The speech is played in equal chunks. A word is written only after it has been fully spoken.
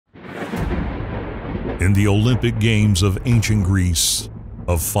In the Olympic Games of ancient Greece,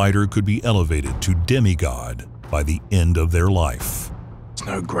 a fighter could be elevated to demigod by the end of their life. There's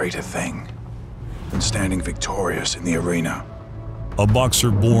no greater thing than standing victorious in the arena. A boxer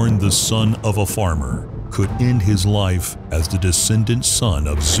born the son of a farmer could end his life as the descendant son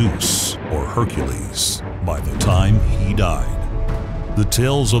of Zeus or Hercules by the time he died. The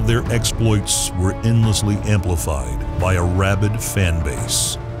tales of their exploits were endlessly amplified by a rabid fan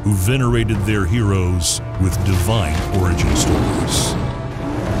base who venerated their heroes with divine origin stories.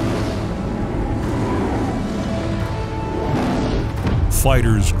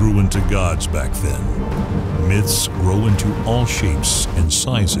 Fighters grew into gods back then. Myths grow into all shapes and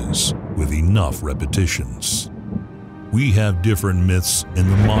sizes with enough repetitions. We have different myths in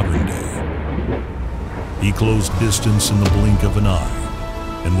the modern day. He closed distance in the blink of an eye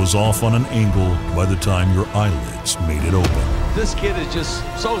and was off on an angle by the time your eyelids made it open. This kid is just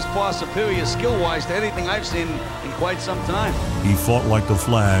so far superior skill-wise to anything I've seen in quite some time. He fought like the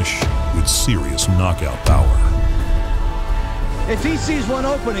Flash with serious knockout power. If he sees one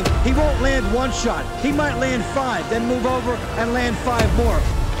opening, he won't land one shot. He might land 5, then move over and land 5 more.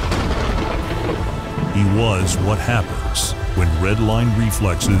 He was what happens when red line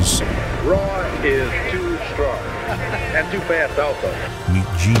reflexes Raw is too strong and too fast also. meet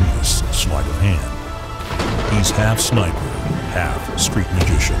genius sleight of hand. He's half sniper, half street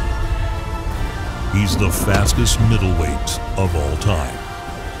magician. He's the fastest middleweight of all time.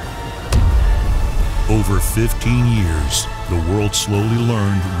 Over 15 years, the world slowly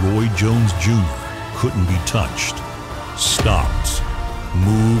learned Roy Jones Jr. couldn't be touched, stopped,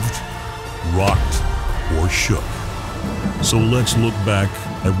 moved, rocked, or shook. So let's look back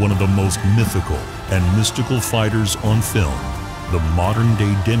at one of the most mythical and mystical fighters on film, the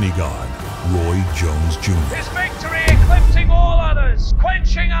modern-day demigod, Roy Jones Jr. His victory eclipsing all others,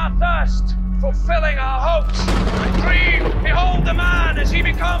 quenching our thirst, fulfilling our hopes. Dream, behold the man as he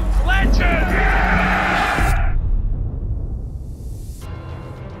becomes legend!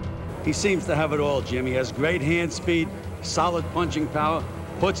 He seems to have it all, Jim. He has great hand speed, solid punching power,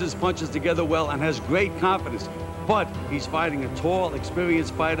 puts his punches together well, and has great confidence. But he's fighting a tall,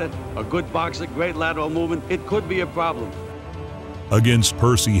 experienced fighter, a good boxer, great lateral movement. It could be a problem. Against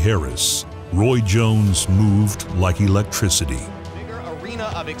Percy Harris, Roy Jones moved like electricity. Bigger arena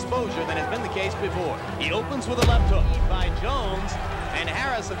of exposure than has been the case before. He opens with a left hook by Jones, and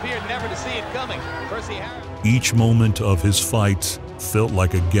Harris appeared never to see it coming. Percy Harris. Each moment of his fight felt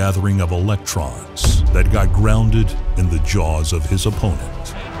like a gathering of electrons that got grounded in the jaws of his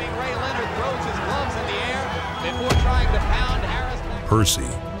opponent. Ray Leonard throws his gloves in the air before trying to pound Harris. Percy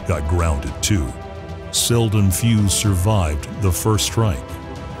got grounded too. Seldom few survived the first strike.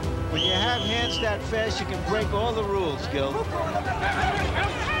 When you have hands that fast, you can break all the rules, Gil. Recently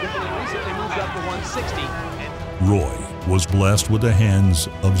moved up to 160. Roy was blessed with the hands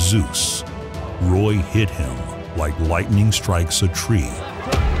of Zeus. Roy hit him like lightning strikes a tree.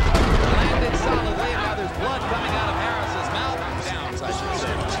 Landed solidly, and now there's blood coming out of Harris's mouth. Downs, I should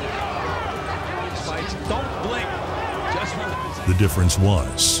say. Fights don't blink. Just The difference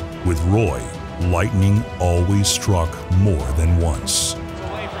was, with Roy, lightning always struck more than once.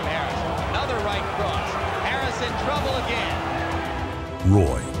 away from Harris. Another right cross. Harris in trouble again.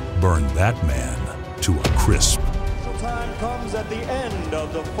 Roy burned that man to a crisp. Time comes at the end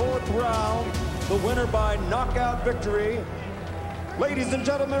of the 4th round. The winner by knockout victory, ladies and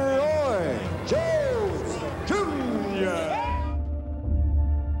gentlemen, Roy Jones Jr.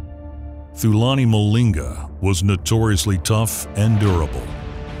 Thulani Malinga was notoriously tough and durable.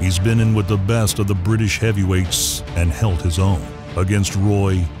 He's been in with the best of the British heavyweights and held his own. Against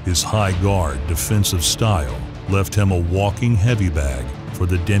Roy, his high guard defensive style left him a walking heavy bag for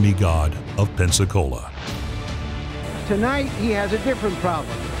the demigod of Pensacola. Tonight, he has a different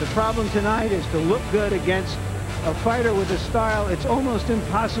problem. The problem tonight is to look good against a fighter with a style it's almost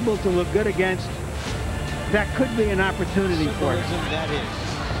impossible to look good against. That could be an opportunity for him. That is.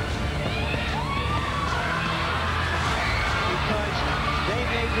 Because they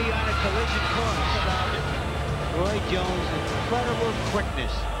may be on a collision course about Roy Jones' incredible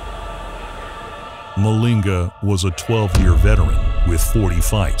quickness. Malinga was a 12-year veteran with 40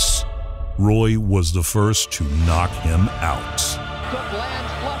 fights. Roy was the first to knock him out. Took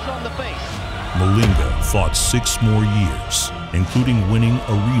lands flush on the face. Malinga fought 6 more years, including winning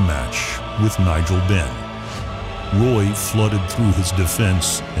a rematch with Nigel Benn. Roy flooded through his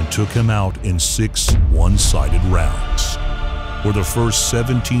defense and took him out in 6 one-sided rounds. For the first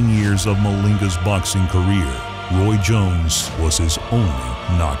 17 years of Malinga's boxing career, Roy Jones was his only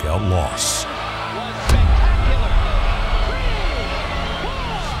knockout loss.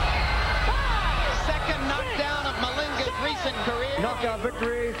 Second knockout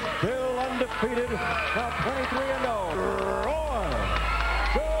victory. Still undefeated. Now 23-0.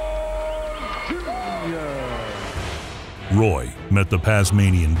 Roy Jones Jr. Roy met the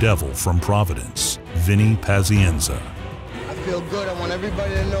Tasmanian Devil from Providence, Vinny Pazienza. I feel good. I want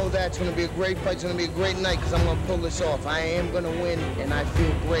everybody to know that it's going to be a great fight. It's going to be a great night because I'm going to pull this off. I am going to win, and I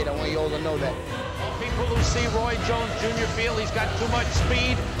feel great. I want you all to know that. People who see Roy Jones Jr. feel he's got too much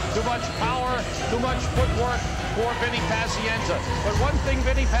speed, too much power, too much footwork for Vinny Pazienza. But one thing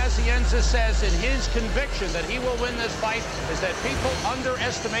Vinny Pazienza says in his conviction that he will win this fight is that people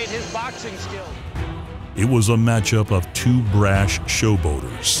underestimate his boxing skills. It was a matchup of two brash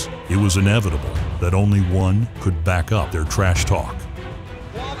showboaters. It was inevitable that only one could back up their trash talk.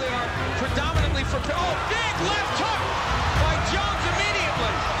 While they are predominantly for... Oh, big left hook by Jones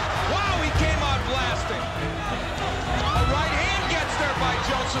immediately. Wow, he came out blasting. A right hand gets there by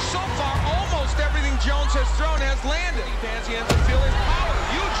Jones. So far, almost everything Jones has thrown has landed. Pazienza feeling power.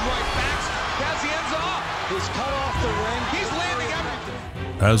 Huge right backs. Pazienza up. He's cut off the ring. He's landing everything.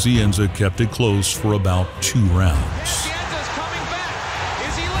 Pazienza kept it close for about 2 rounds. Pazienza's coming back.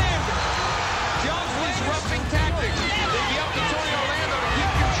 Is he landing? Jones was roughing tactics. They'd be up to Tony Orlando to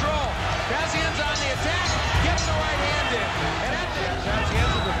keep control. Pazienza on the attack. Gets the right hand in. And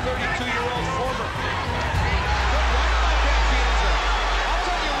Pazienza, the 32-year-old former. Good right by Pazienza. I'll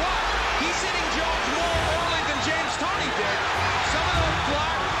tell you what. He's hitting Jones more early than James Toney did. Some of those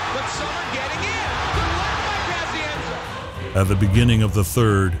blocked, but some are getting in. Good right by Pazienza. At the beginning of the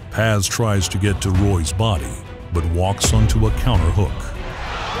third, Paz tries to get to Roy's body, but walks onto a counter hook.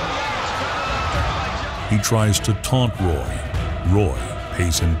 He tries to taunt Roy. Roy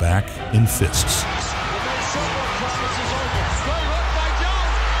pays him back in fists.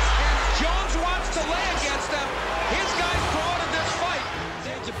 Jones wants to lay against them. His guys promoted this fight.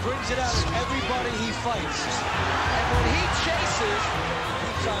 It brings it out of everybody he fights. And when he chases,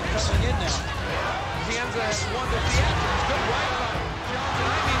 Keeps on coming in now. Pazienza has won the theatrics. Good right by Jones,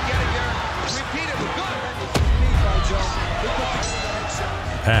 and I mean getting there repeatedly. Good. Speed by Jones.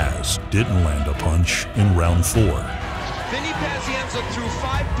 Paz didn't land a punch in round 4. Vinny Pazienza threw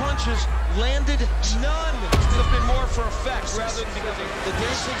 5 punches, landed none. This has been more for effect rather than because The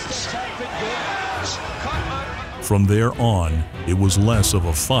dancing steps have been good. cut on. From there on, it was less of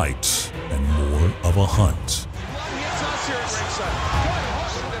a fight and more of a hunt. Hits us here at ringside. Good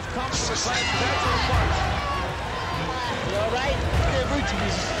hooks that have come from the side bedroom parts. You all right? Yeah, reaching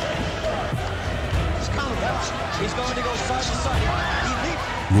this. Just calm down. He's going to go side to side. He leaps.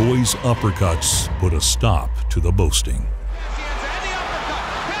 Roy's uppercuts put a stop to the boasting. Pazienza and the uppercut.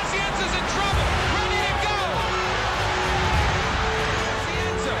 Pazienza's in trouble. Ready to go.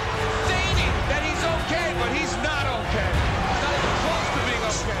 Pazienza feigning that he's okay, but he's not okay. He's not even close to being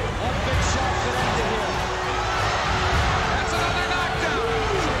okay. One big shot for them to hit. That's another knockdown.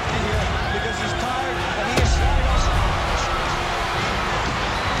 Because he's tired and he is shot.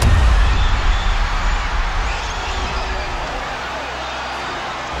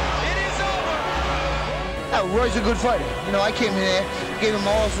 It is over. Roy's a good fighter. You know, I came in there, gave him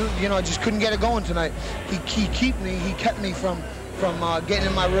all, you know, I just couldn't get it going tonight. He kept me from getting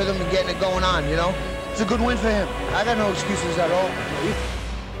in my rhythm and getting it going on, you know? It's a good win for him. I got no excuses at all.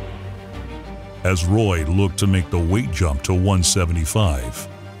 As Roy looked to make the weight jump to 175,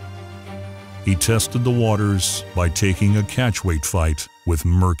 he tested the waters by taking a catchweight fight with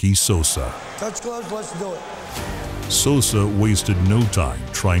Murky Sosa. Touch gloves, let's do it. Sosa wasted no time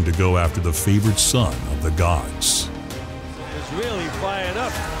trying to go after the favored son of the gods. He's really fired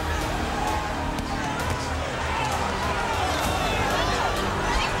up.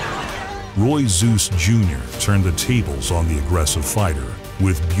 Roy Zeus Jr. turned the tables on the aggressive fighter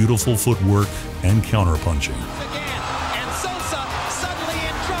with beautiful footwork and counterpunching. Again, and Sosa suddenly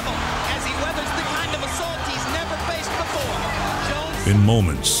in trouble as he weathers the kind of assault he's never faced before. Jones. In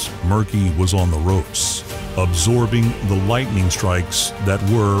moments, Murky was on the ropes, absorbing the lightning strikes that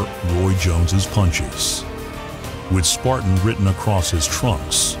were Roy Jones's punches. With Spartan written across his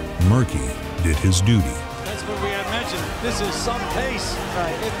trunks, Murky did his duty. That's what we had mentioned. This is some pace.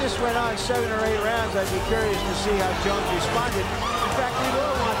 Right. If this went on 7 or 8 rounds, I'd be curious to see how Jones responded. In fact, we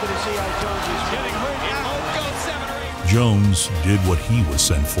all wanted to see how Jones responded. Getting hurt It now. won't go 7 or 8. Jones did what he was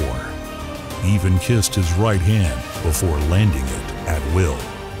sent for. Even kissed his right hand before landing it at will.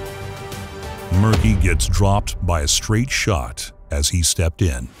 Murky gets dropped by a straight shot as he stepped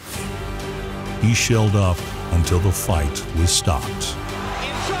in. He shelled up until the fight was stopped.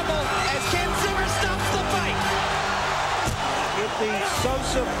 In trouble as Ken Zimmer stops the fight. If the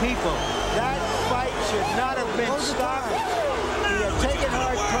Sosa people, that fight should not have been stopped. He had taken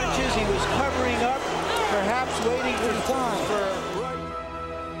hard punches. He was covering up, perhaps waiting for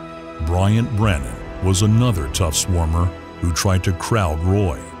Bryant Brannon was another tough swarmer who tried to crowd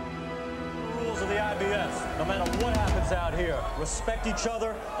Roy. Rules of the IBS. No matter what happens out here, respect each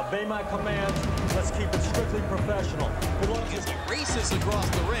other, obey my commands. Let's keep it strictly professional. Good luck. As he races across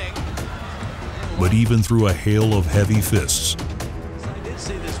the ring. But even through a hail of heavy fists, I did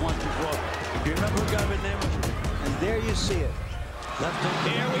see this once before. Do you remember a guy by the name of? And there you see it. Left hook.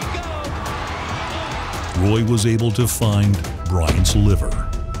 Here we go. Roy was able to find Bryant's liver.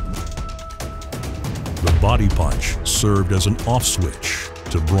 The body punch served as an off switch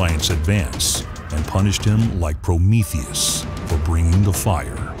to Bryant's advance and punished him like Prometheus for bringing the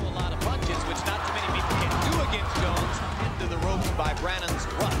fire. A lot of punches, which not too many people can do against Jones, into the ropes by Brannon's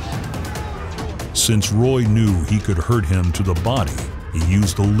rush. Since Roy knew he could hurt him to the body, he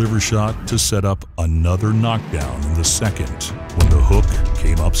used the liver shot to set up another knockdown in the second when the hook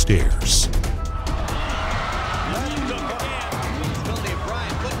came upstairs.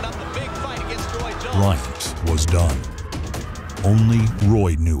 Bryant was done. Only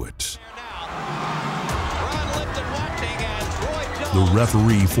Roy knew it. The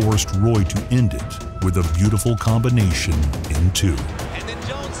referee forced Roy to end it with a beautiful combination in 2. And then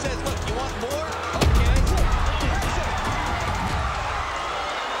Jones says, look, you want more? Okay.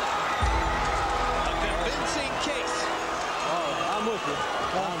 A convincing case. Oh, I'm with you.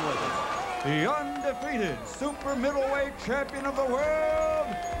 I'm with you. The undefeated super middleweight champion of the world,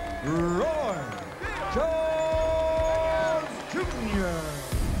 Roy Jones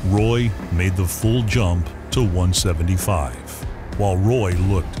Jr. Roy made the full jump to 175. While Roy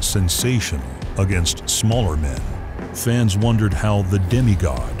looked sensational against smaller men, fans wondered how the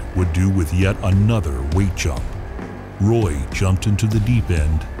demigod would do with yet another weight jump. Roy jumped into the deep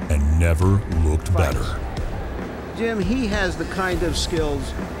end and never looked better. Jim, he has the kind of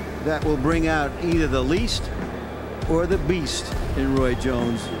skills that will bring out either the least or the beast in Roy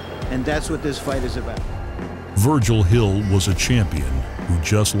Jones, and that's what this fight is about. Virgil Hill was a champion who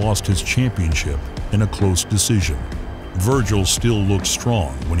just lost his championship in a close decision. Virgil still looked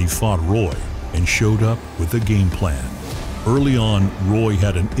strong when he fought Roy and showed up with a game plan. Early on, Roy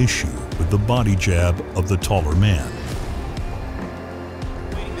had an issue with the body jab of the taller man.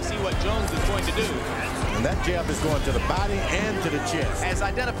 Waiting to see what Jones is going to do. And that jab is going to the body and to the chest. Has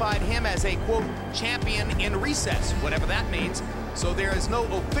identified him as a, quote, champion in recess, whatever that means. So there is no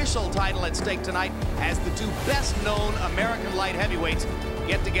official title at stake tonight as the two best-known American light heavyweights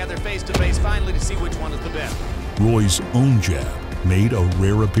get together face-to-face finally to see which one is the best. Roy's own jab made a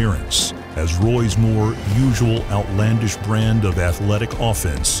rare appearance, as Roy's more usual outlandish brand of athletic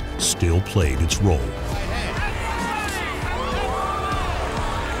offense still played its role.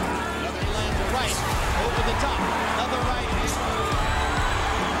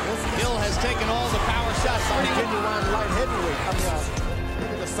 Hill has taken all the power shots on him. Genuine light heavyweight. I mean,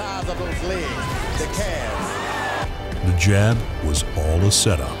 look at the size of those legs, the calves. The jab was all a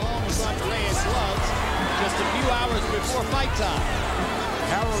setup. Long was on to lay his gloves just a few hours before fight time.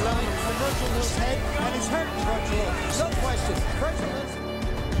 Harold Lemon from Virgil Hill's head, and he's hurt Virgil. No question. Virgil is...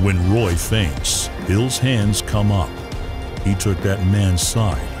 When Roy feints, Hill's hands come up. He took that man's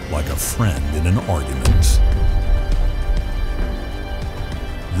side like a friend in an argument.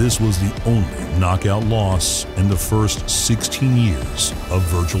 This was the only knockout loss in the first 16 years of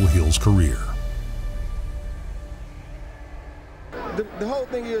Virgil Hill's career. The whole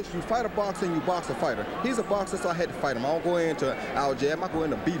thing is you fight a boxer and you box a fighter. He's a boxer, so I had to fight him. I don't go into our jab, I go in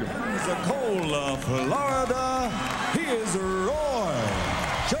to beat him. He's a Cola, Florida. He is Roy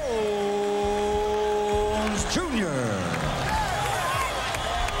Jones Jr.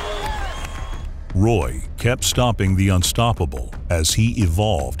 Roy kept stopping the unstoppable as he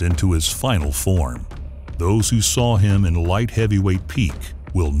evolved into his final form. Those who saw him in light heavyweight peak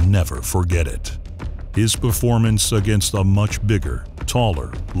will never forget it. His performance against a much bigger,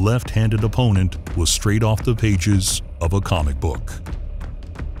 taller, left-handed opponent was straight off the pages of a comic book.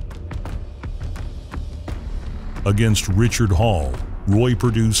 Against Richard Hall, Roy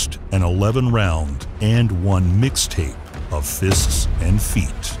produced an 11-round and 1 mixtape of fists and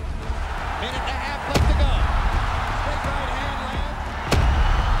feet.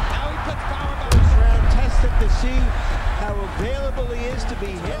 To see how available he is to be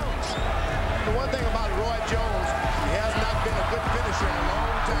hit. The one thing about Roy Jones, he has not been a good finisher in a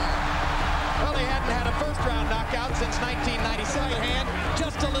long time. Well, he hadn't had a first-round knockout since 1997. Hand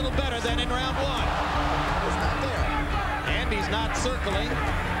just a little better than in round 1. It's not there. And he's not circling.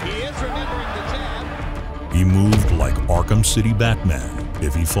 He is remembering the jab. He moved like Arkham City Batman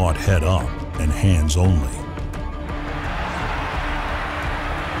if he fought head up and hands only.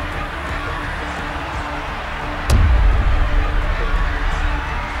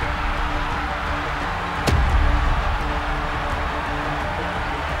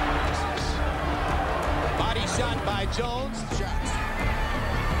 Jones.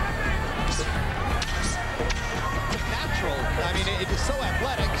 Natural. I mean, it is so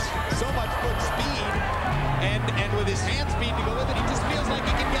athletic, so much foot speed, and with his hand speed to go with it, he just feels like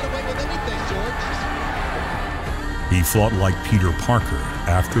he can get away with anything, George. He fought like Peter Parker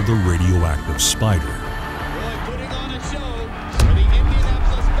after the radioactive spider. Roy putting on a show for the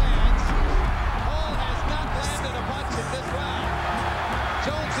Indianapolis fans. Hall has not landed a punch in this round.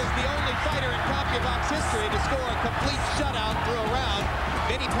 Jones is the only fighter in CompuBox history to score a complete shutout through a round.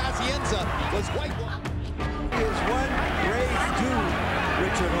 Vinny Pazienza was whitewashed. He is one grade due,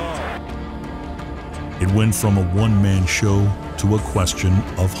 Richard Hall. It went from a one-man show to a question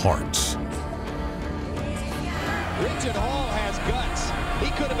of hearts. Richard Hall has guts.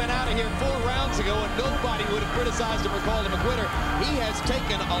 He could have been out of here 4 rounds ago and nobody would have criticized him or called him a quitter. He has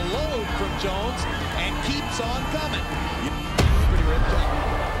taken a load from Jones and keeps on coming. Pretty ripped up.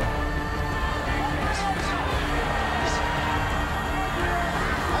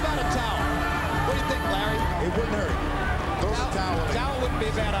 How about a towel? What do you think, Larry? It wouldn't hurt. Throw the towel. Towel wouldn't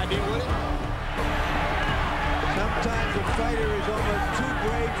be a bad idea, would it? Sometimes a fighter is almost too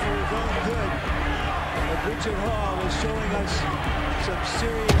brave for his own good. But Richard Hall is showing us some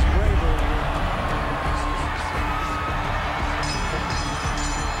serious bravery.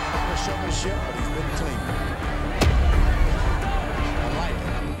 No showmanship, but he's been clean. I like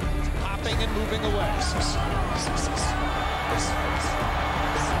it. Popping and moving away.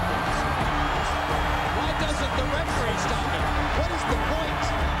 Why doesn't the referee stop him? What is the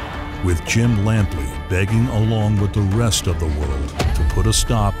point? With Jim Lampley begging along with the rest of the world to put a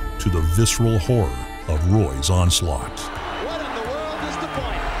stop to the visceral horror of Roy's onslaught. What in the world is the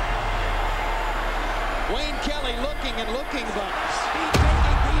point? Wayne Kelly looking and looking, but he's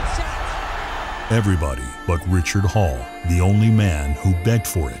taking these shots. Everybody but Richard Hall, the only man who begged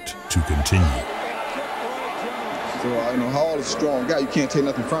for it to continue. So, Hall is a strong guy. You can't take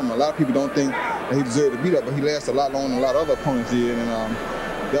nothing from him. A lot of people don't think that he deserved to beat up, but he lasted a lot longer than a lot of other opponents did, and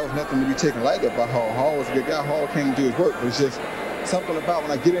that was nothing to be taken lightly about Hall. Hall was a good guy. Hall came to do his work, but it's just something about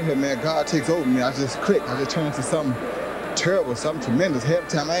when I get in here, man, God takes over me. I just click. I just turn into something terrible, something tremendous. Half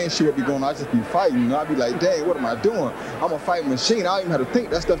the time I ain't sure what be going on. I just be fighting. I be like, dang, what am I doing? I'm a fighting machine. I don't even have to think.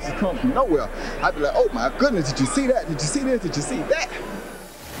 That stuff just comes from nowhere. I be like, oh my goodness, did you see that? Did you see this? Did you see that?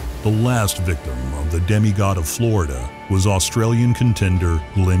 The last victim of the demigod of Florida was Australian contender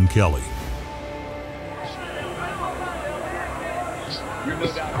Glenn Kelly. You're no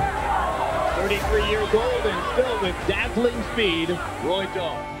doubt 33 years old and still with dazzling speed, Roy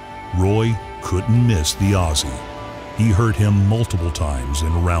Jones. Roy couldn't miss the Aussie. He hurt him multiple times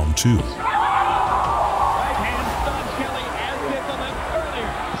in round 2. Right hand stuns Kelly as did the left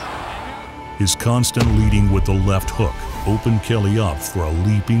earlier. His constant leading with the left hook opened Kelly up for a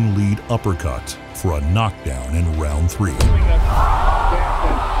leaping lead uppercut for a knockdown in round 3. He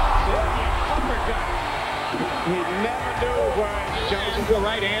never knew where Jones would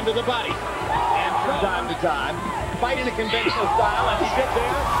right hand to the body. And from time to time, fighting a conventional style, and he did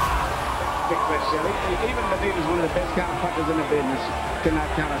there. Even Benita's one of the best counterpunchers in the business. Could not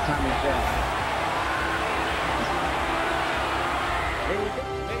counter Tommy Shaw.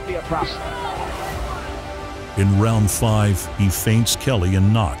 Maybe a problem. In round 5, he feints Kelly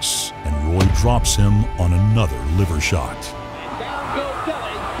and knocks, and Roy drops him on another liver shot. And down goes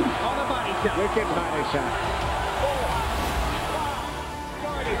Kelly on a body shot. Wicked body shot. 4, 5.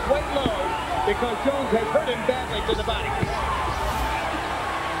 Guard is way low because Jones has hurt him badly to the body.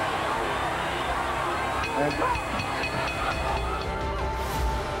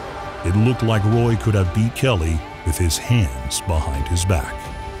 It looked like Roy could have beat Kelly with his hands behind his back.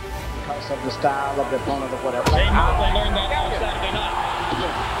 Because of the style of the opponent or whatever. They probably learned that on Saturday night.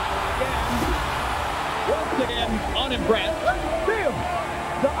 Once again, unimpressed. Still,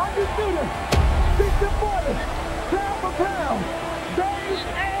 the undisputed 60-40, pound for pound, days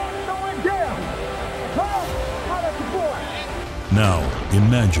and going down. How does the boy? Now,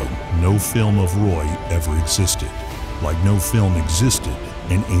 imagine no film of Roy ever existed, like no film existed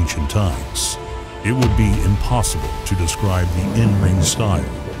in ancient times. It would be impossible to describe the in-ring style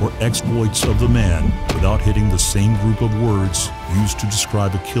or exploits of the man without hitting the same group of words used to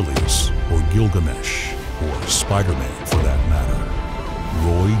describe Achilles or Gilgamesh or Spider-Man for that matter.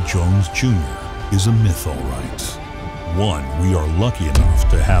 Roy Jones Jr. is a myth, all right. One we are lucky enough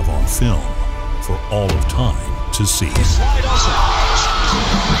to have on film for all of time to see. Slide also.